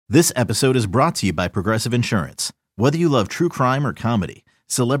This episode is brought to you by Progressive Insurance. Whether you love true crime or comedy,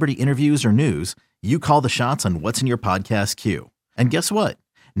 celebrity interviews or news, you call the shots on what's in your podcast queue. And guess what?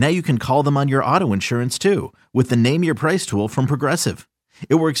 Now you can call them on your auto insurance too with the Name Your Price tool from Progressive.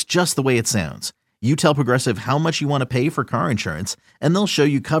 It works just the way it sounds. You tell Progressive how much you want to pay for car insurance, and they'll show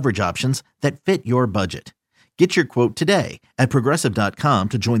you coverage options that fit your budget. Get your quote today at Progressive.com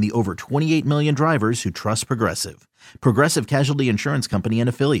to join the over 28 million drivers who trust Progressive. Progressive Casualty Insurance Company and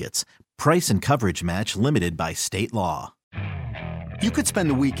Affiliates. Price and coverage match limited by state law. You could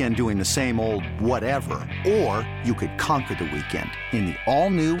spend the weekend doing the same old whatever, or you could conquer the weekend in the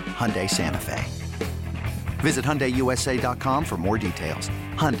all-new Hyundai Santa Fe. Visit HyundaiUSA.com for more details.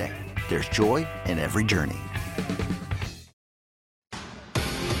 Hyundai, there's joy in every journey.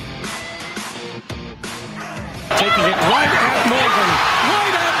 Taking it right at Morgan,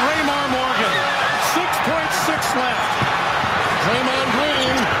 right at Raymar Morgan. 6.6 left. Draymond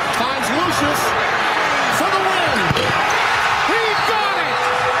Green finds Lucius for the win. He got it!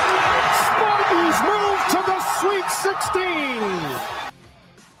 Spartans move to the Sweet 16.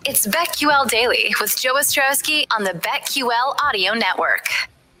 It's BetQL Daily with Joe Ostrowski on the BetQL Audio Network.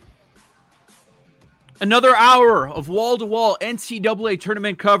 Another hour of wall-to-wall NCAA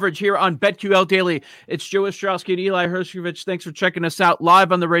tournament coverage here on BetQL Daily. It's Joe Ostrowski and Eli Hershkovich. Thanks for checking us out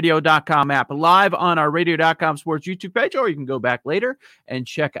live on the radio.com app, live on our radio.com sports YouTube page, or you can go back later and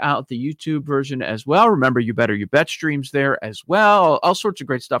check out the YouTube version as well. Remember, You Better You Bet streams there as well. All sorts of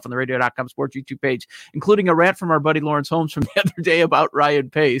great stuff on the radio.com sports YouTube page, including a rant from our buddy Lawrence Holmes from the other day about Ryan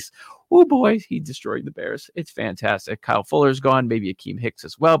Pace. Oh boy, he destroyed the Bears. It's fantastic. Kyle Fuller's gone, maybe Akeem Hicks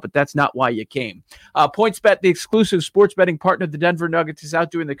as well, but that's not why you came. PointsBet, the exclusive sports betting partner of the Denver Nuggets, is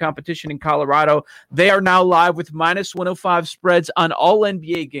out doing the competition in Colorado. They are now live with minus 105 spreads on all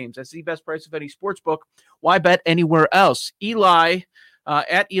NBA games. That's the best price of any sports book. Why bet anywhere else? Eli,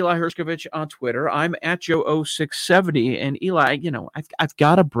 at Eli Hershkovich on Twitter. I'm at Joe0670. And Eli, I've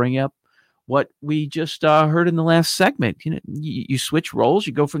got to bring up what we just heard in the last segment. You switch roles,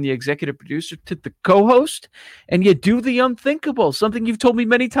 you go from the executive producer to the co-host, and you do the unthinkable, something you've told me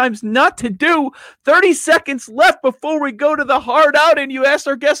many times not to do. 30 seconds left before we go to the hard out, and you asked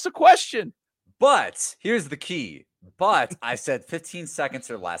our guests a question. But here's the key. But I said 15 seconds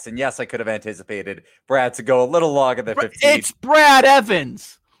or less. And yes, I could have anticipated Brad to go a little longer than 15. It's Brad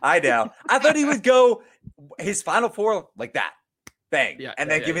Evans. I know. I thought he would go his final four like that. Bang. Yeah, and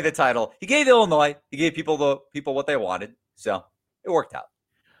then give me the title. He gave Illinois. He gave people what they wanted. So it worked out.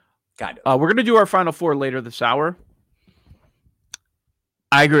 Kind of. We're going to do our final four later this hour.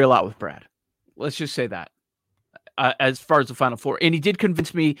 I agree a lot with Brad. Let's just say that. As far as the final four. And he did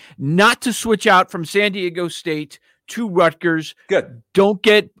convince me not to switch out from San Diego State to Rutgers. Good. Don't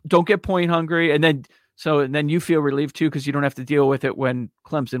get point hungry. And then you feel relieved too, because you don't have to deal with it when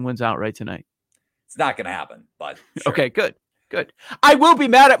Clemson wins outright tonight. It's not going to happen, but sure. Okay, good. I will be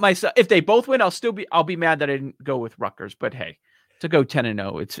mad at myself if they both win. I'll be mad that I didn't go with Rutgers. But hey, to go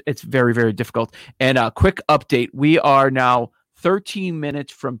 10-0, it's very, very difficult. And a quick update: we are now 13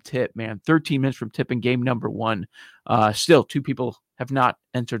 minutes from tip, man. 13 minutes from tip in game number 1. Still, 2 people have not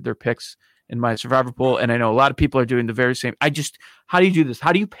entered their picks in my Survivor pool, and I know a lot of people are doing the very same. How do you do this?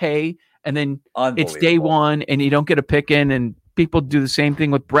 How do you pay and then it's day 1 and you don't get a pick in? And people do the same thing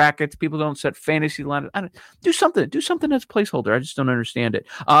with brackets. People don't set fantasy line. Do something as a placeholder. I just don't understand it.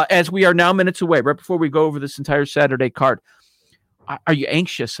 As we are now minutes away, right before we go over this entire Saturday card, are you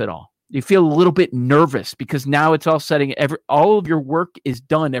anxious at all? Do you feel a little bit nervous because now it's all setting? All of your work is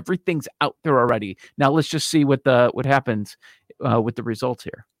done. Everything's out there already. Now let's just see what happens with the results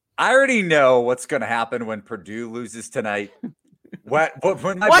here. I already know what's going to happen when Purdue loses tonight. When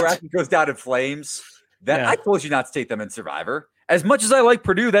my bracket goes down in flames. I told you not to take them in Survivor. As much as I like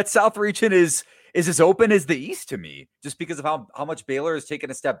Purdue, that South region is as open as the East to me, just because of how much Baylor has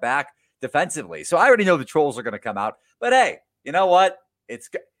taken a step back defensively. So I already know the trolls are going to come out. But hey, you know what? This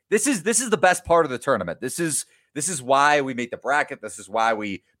is the best part of the tournament. This is why we made the bracket. This is why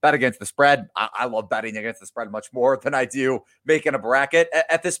we bet against the spread. I love betting against the spread much more than I do making a bracket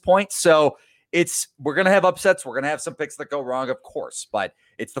at this point. So we're going to have upsets. We're going to have some picks that go wrong, of course, but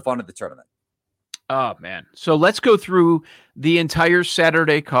it's the fun of the tournament. Oh, man. So let's go through the entire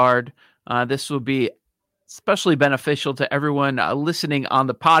Saturday card. This will be especially beneficial to everyone listening on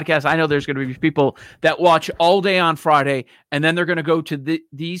the podcast. I know there's going to be people that watch all day on Friday, and then they're going to go to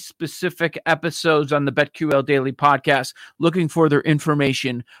these specific episodes on the BetQL Daily podcast looking for their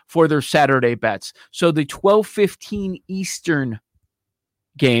information for their Saturday bets. So the 12:15 Eastern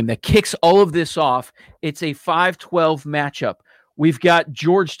game that kicks all of this off, it's a 5-12 matchup. We've got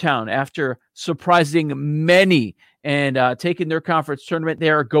Georgetown, after surprising many and taking their conference tournament. They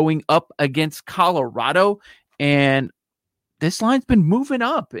are going up against Colorado, and this line's been moving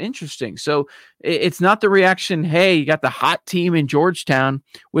up. Interesting. So it's not the reaction, hey, you got the hot team in Georgetown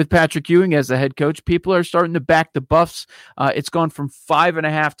with Patrick Ewing as the head coach. People are starting to back the Buffs. It's gone from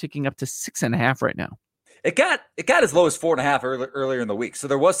 5.5 ticking up to 6.5 right now. It got as low as 4.5 earlier in the week. So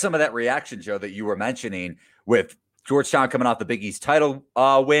there was some of that reaction, Joe, that you were mentioning with Georgetown coming off the Big East title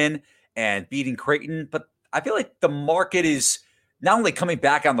win and beating Creighton. But I feel like the market is not only coming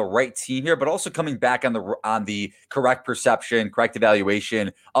back on the right team here, but also coming back on the correct perception, correct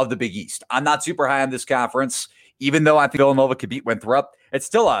evaluation of the Big East. I'm not super high on this conference, even though I think Villanova could beat Winthrop. It's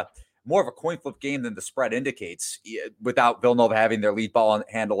still more of a coin flip game than the spread indicates, without Villanova having their lead ball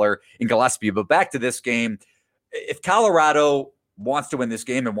handler in Gillespie. But back to this game, if Colorado wants to win this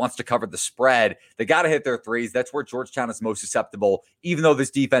game and wants to cover the spread, they got to hit their threes. That's where Georgetown is most susceptible, even though this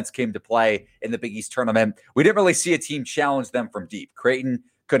defense came to play in the Big East tournament. We didn't really see a team challenge them from deep. Creighton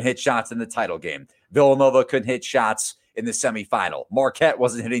couldn't hit shots in the title game. Villanova couldn't hit shots in the semifinal. Marquette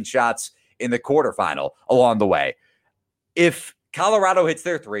wasn't hitting shots in the quarterfinal along the way. If Colorado hits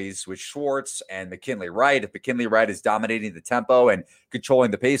their threes with Schwartz and McKinley Wright, if McKinley Wright is dominating the tempo and controlling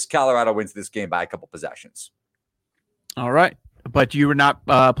the pace, Colorado wins this game by a couple possessions. All right. But you were not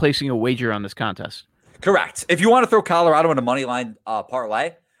placing a wager on this contest. Correct. If you want to throw Colorado in a money line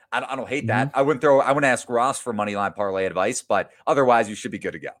parlay, I don't hate that. I wouldn't ask Ross for money line parlay advice, but otherwise you should be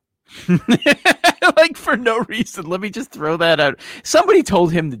good to go. Like, for no reason. Let me just throw that out. Somebody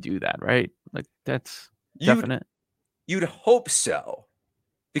told him to do that, right? Like, that's definite. You'd hope so,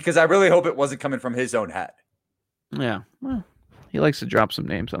 because I really hope it wasn't coming from his own head. Yeah. Well, he likes to drop some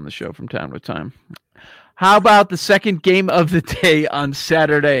names on the show from time to time. How about the second game of the day on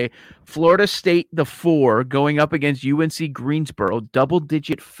Saturday? Florida State, the 4, going up against UNC Greensboro,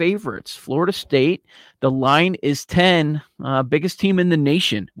 double-digit favorites. Florida State, the line is 10, biggest team in the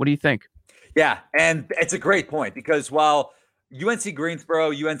nation. What do you think? Yeah, and it's a great point, because while UNC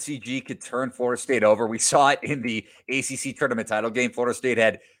Greensboro, UNCG could turn Florida State over, we saw it in the ACC tournament title game. Florida State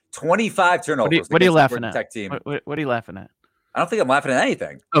had 25 turnovers. What are you laughing at? Tech team. What are you laughing at? I don't think I'm laughing at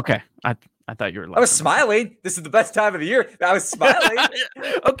anything. Okay, I thought you were laughing. I was smiling. This is the best time of the year. I was smiling.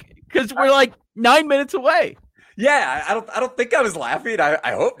 Okay, because we're like 9 minutes away. Yeah, I don't think I was laughing.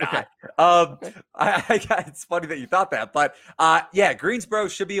 I hope not. Okay. It's funny that you thought that, but yeah, Greensboro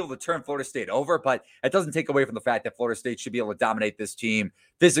should be able to turn Florida State over, but it doesn't take away from the fact that Florida State should be able to dominate this team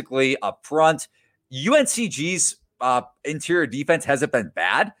physically up front. UNCG's interior defense hasn't been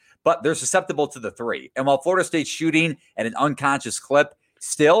bad, but they're susceptible to the three. And while Florida State's shooting at an unconscious clip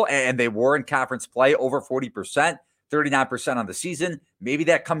still, and they were in conference play over 40%, 39% on the season, maybe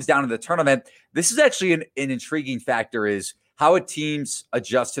that comes down to the tournament. This is actually an intriguing factor, is how teams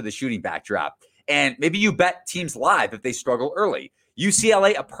adjust to the shooting backdrop. And maybe you bet teams live if they struggle early.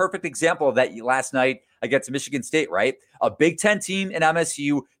 UCLA, a perfect example of that last night against Michigan State, right? A Big Ten team in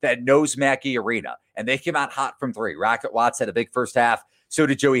MSU that knows Mackey Arena, and they came out hot from three. Rocket Watts had a big first half. So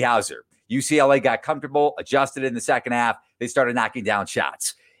did Joey Hauser. UCLA got comfortable, adjusted in the second half. They started knocking down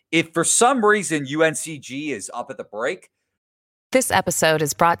shots. If for some reason UNCG is up at the break. This episode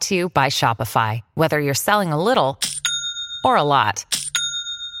is brought to you by Shopify. Whether you're selling a little or a lot,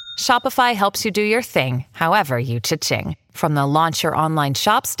 Shopify helps you do your thing, however you cha-ching. From the launch your online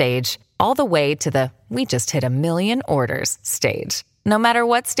shop stage, all the way to the we just hit 1 million orders stage. No matter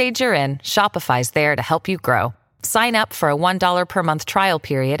what stage you're in, Shopify's there to help you grow. Sign up for a $1 per month trial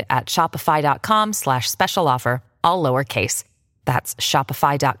period at shopify.com/special offer, all lowercase. That's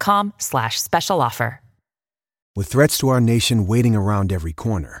shopify.com/special offer. With threats to our nation waiting around every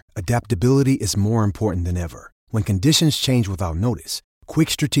corner, adaptability is more important than ever. When conditions change without notice,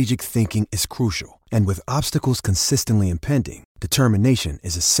 quick strategic thinking is crucial. And with obstacles consistently impending, determination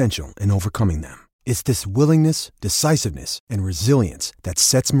is essential in overcoming them. It's this willingness, decisiveness, and resilience that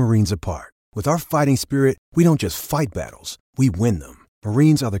sets Marines apart. With our fighting spirit, we don't just fight battles, we win them.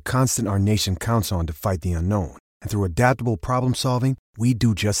 Marines are the constant our nation counts on to fight the unknown. And through adaptable problem solving, we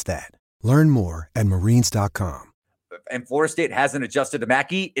do just that. Learn more at marines.com. And Florida State hasn't adjusted to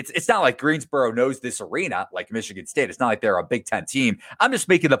Mackey. It's not like Greensboro knows this arena like Michigan State. It's not like they're a Big Ten team. I'm just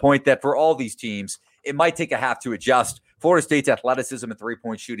making the point that for all these teams, it might take a half to adjust. Florida State's athleticism and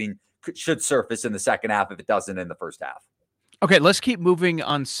three-point shooting should surface in the second half if it doesn't in the first half. Okay, let's keep moving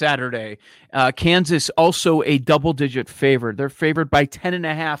on Saturday. Kansas, also a double-digit favorite. They're favored by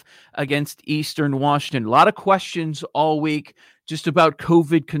 10.5 against Eastern Washington. A lot of questions all week just about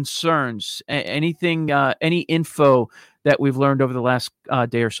COVID concerns. Anything, any info that we've learned over the last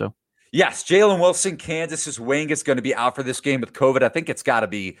day or so? Yes, Jalen Wilson, Kansas's wing is going to be out for this game with COVID. I think it's got to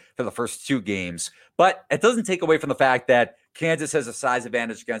be for the first 2 games. But it doesn't take away from the fact that Kansas has a size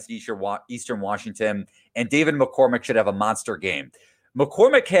advantage against Eastern Washington, and David McCormick should have a monster game.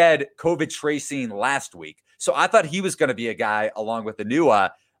 McCormick had COVID tracing last week, so I thought he was going to be a guy, along with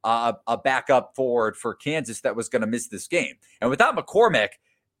Anua, a backup forward for Kansas that was going to miss this game. And without McCormick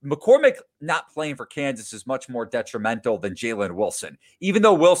not playing for Kansas is much more detrimental than Jalen Wilson. Even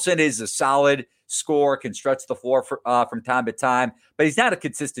though Wilson is a solid scorer, can stretch the floor from time to time, but he's not a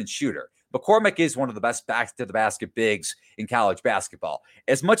consistent shooter. McCormick is one of the best back-to-the-basket bigs in college basketball.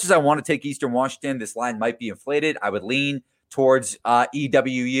 As much as I want to take Eastern Washington, this line might be inflated. I would lean towards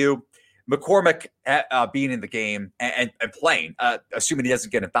EWU. McCormick being in the game and playing, assuming he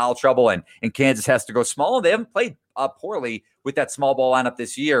doesn't get in foul trouble, and Kansas has to go small. They haven't played poorly with that small ball lineup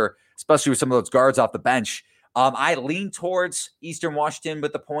this year, especially with some of those guards off the bench. I lean towards Eastern Washington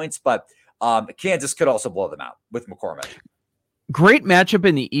with the points, but Kansas could also blow them out with McCormick. Great matchup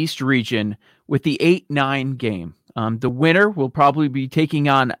in the East region with the 8-9 game. The winner will probably be taking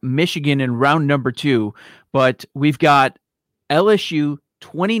on Michigan in round number 2, but we've got LSU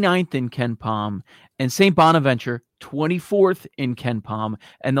 29th in KenPom and St. Bonaventure 24th in KenPom,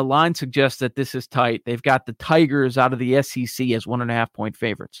 and the line suggests that this is tight. They've got the Tigers out of the SEC as 1.5-point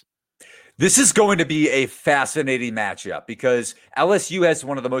favorites. This is going to be a fascinating matchup because LSU has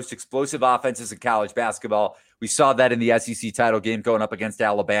one of the most explosive offenses in college basketball. We saw that in the SEC title game going up against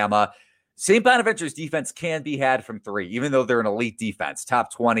Alabama. St. Bonaventure's defense can be had from 3, even though they're an elite defense,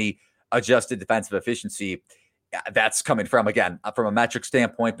 top 20 adjusted defensive efficiency. That's coming from a metric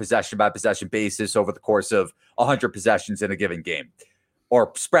standpoint, possession by possession basis over the course of 100 possessions in a given game,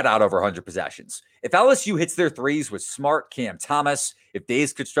 or spread out over 100 possessions. If LSU hits their threes with Smart, Cam Thomas, if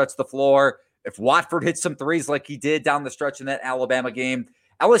Days could stretch the floor, if Watford hits some threes like he did down the stretch in that Alabama game,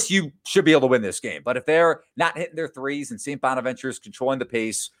 LSU should be able to win this game. But if they're not hitting their threes and St. Bonaventure is controlling the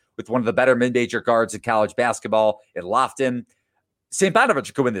pace with one of the better mid-major guards in college basketball in Lofton, St.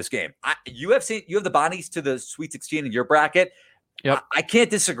 Bonaventure could win this game. You have the Bonnies to the Sweet 16 in your bracket. Yep. I can't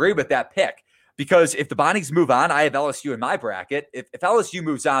disagree with that pick because if the Bonnies move on, I have LSU in my bracket. If LSU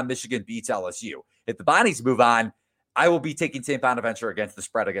moves on, Michigan beats LSU. If the Bonnies move on, I will be taking St. Bonaventure against the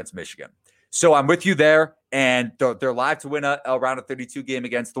spread against Michigan. So I'm with you there, and they're live to win a round of 32 game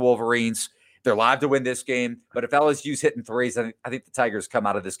against the Wolverines. They're live to win this game, but if LSU's hitting threes, I think the Tigers come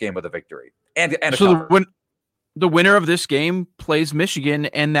out of this game with a victory and a cover. The winner of this game plays Michigan,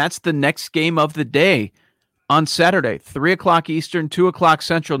 and that's the next game of the day on Saturday, 3:00 Eastern, 2:00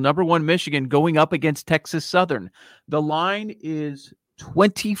 Central. Number 1 Michigan going up against Texas Southern. The line is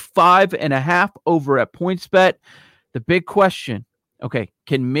 25.5 over at PointsBet. The big question, okay,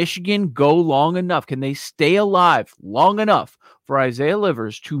 can Michigan go long enough? Can they stay alive long enough for Isaiah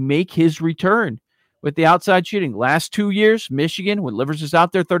Livers to make his return with the outside shooting? Last 2 years, Michigan, when Livers is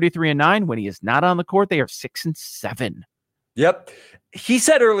out there, 33-9. When he is not on the court, they are 6-7. Yep. He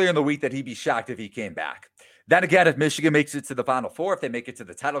said earlier in the week that he'd be shocked if he came back. Then again, if Michigan makes it to the Final Four, if they make it to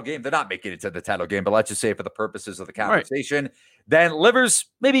the title game, they're not making it to the title game, but let's just say for the purposes of the conversation, then Livers,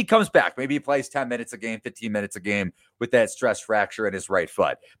 maybe he comes back. Maybe he plays 10 minutes a game, 15 minutes a game with that stress fracture in his right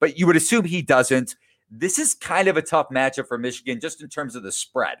foot. But you would assume he doesn't. This is kind of a tough matchup for Michigan just in terms of the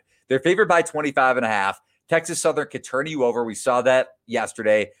spread. They're favored by 25.5. Texas Southern could turn you over. We saw that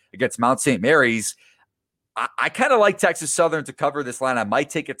yesterday against Mount St. Mary's. I kind of like Texas Southern to cover this line. I might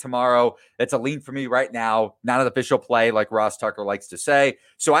take it tomorrow. That's a lean for me right now. Not an official play like Ross Tucker likes to say.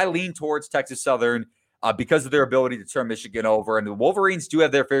 So I lean towards Texas Southern because of their ability to turn Michigan over. And the Wolverines do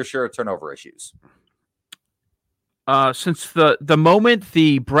have their fair share of turnover issues. Since the moment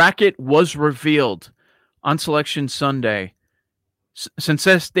the bracket was revealed on Selection Sunday, since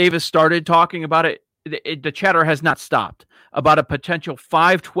S. Davis started talking about it, the chatter has not stopped about a potential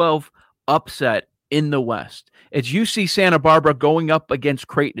 5-12 upset in the West. It's UC Santa Barbara going up against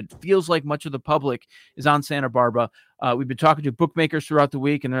Creighton. It feels like much of the public is on Santa Barbara. We've been talking to bookmakers throughout the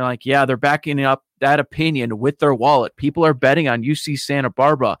week, and they're like, yeah, they're backing up that opinion with their wallet. People are betting on UC Santa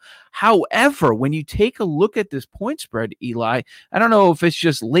Barbara. However, when you take a look at this point spread, Eli, I don't know if it's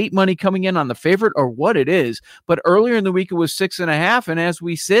just late money coming in on the favorite or what it is, but earlier in the week it was 6.5, and as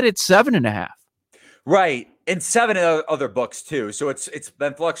we said, it's 7.5. Right. And 7 other books too. So it's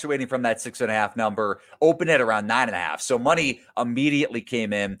been fluctuating from that 6.5 number, open at around 9.5. So money immediately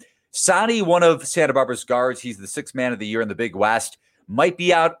came in. Sani, one of Santa Barbara's guards, he's the 6th man of the year in the Big West, might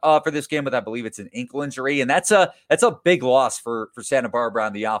be out for this game with, I believe it's an ankle injury. And that's a big loss for Santa Barbara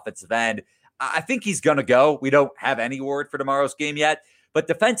on the offensive end. I think he's going to go. We don't have any word for tomorrow's game yet, but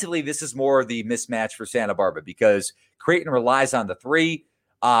defensively, this is more of the mismatch for Santa Barbara because Creighton relies on the 3.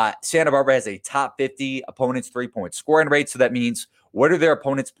 Santa Barbara has a top 50 opponents 3-point scoring rate. So that means where do their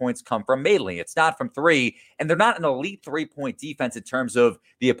opponents' points come from? Mainly, it's not from three, and they're not an elite 3-point defense in terms of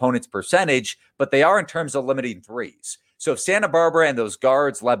the opponent's percentage, but they are in terms of limiting threes. So if Santa Barbara and those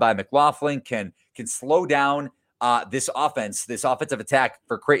guards led by McLaughlin can slow down this offensive attack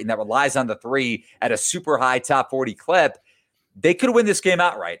for Creighton that relies on the three at a super high top 40 clip, they could win this game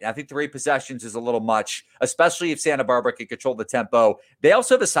outright. And I think 3 possessions is a little much, especially if Santa Barbara can control the tempo. They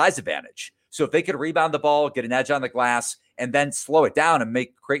also have a size advantage. So if they could rebound the ball, get an edge on the glass, and then slow it down and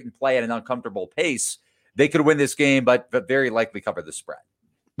make Creighton play at an uncomfortable pace, they could win this game, but very likely cover the spread.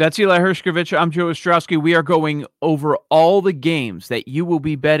 That's Eli Hershkovich. I'm Joe Ostrowski. We are going over all the games that you will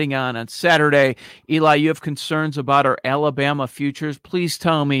be betting on Saturday. Eli, you have concerns about our Alabama futures. Please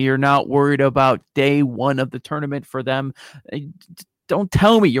tell me you're not worried about day one of the tournament for them. Don't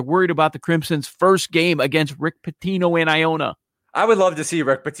tell me you're worried about the Crimson's first game against Rick Pitino in Iona. I would love to see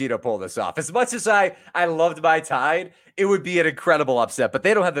Rick Pitino pull this off. As much as I loved my Tide, it would be an incredible upset, but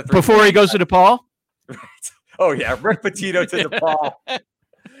they don't have the three. Before he goes to DePaul? Right. Oh, yeah. Rick Pitino to DePaul.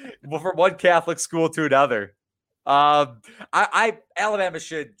 Well, from one Catholic school to another. Alabama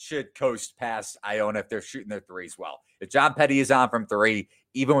should coast past Iona if they're shooting their threes well. If John Petty is on from three,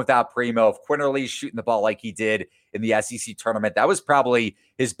 even without Primo, if Quinterly's shooting the ball like he did in the SEC tournament, that was probably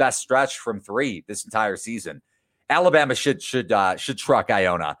his best stretch from three this entire season. Alabama should truck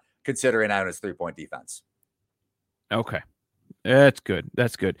Iona, considering Iona's 3-point defense. Okay. That's good.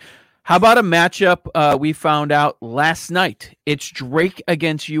 How about a matchup we found out last night? It's Drake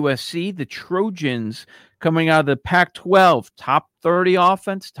against USC. The Trojans coming out of the Pac-12, top 30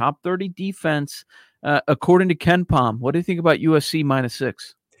 offense, top 30 defense, according to KenPom. What do you think about USC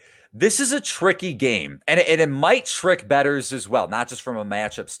 -6? This is a tricky game, and it might trick bettors as well, not just from a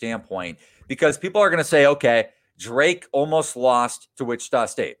matchup standpoint, because people are going to say, okay, Drake almost lost to Wichita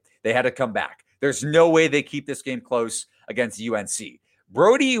State. They had to come back. There's no way they keep this game close against UNC.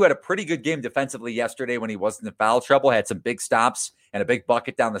 Brody, who had a pretty good game defensively yesterday when he wasn't in foul trouble, had some big stops and a big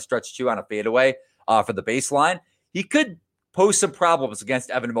bucket down the stretch too on a fadeaway for the baseline. He could pose some problems against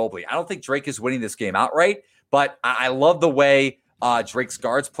Evan Mobley. I don't think Drake is winning this game outright, but I love the way Drake's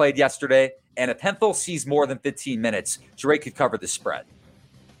guards played yesterday. And if Hemphill sees more than 15 minutes, Drake could cover the spread.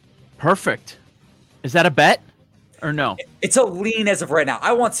 Perfect. Is that a bet or no? It's a lean as of right now.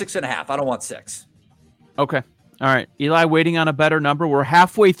 I want 6.5. I don't want 6. Okay. All right. Eli waiting on a better number. We're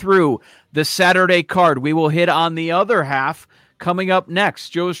halfway through the Saturday card. We will hit on the other half coming up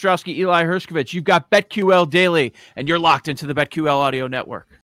next. Joe Ostrowski, Eli Hershkovich. You've got BetQL Daily, and you're locked into the BetQL Audio Network.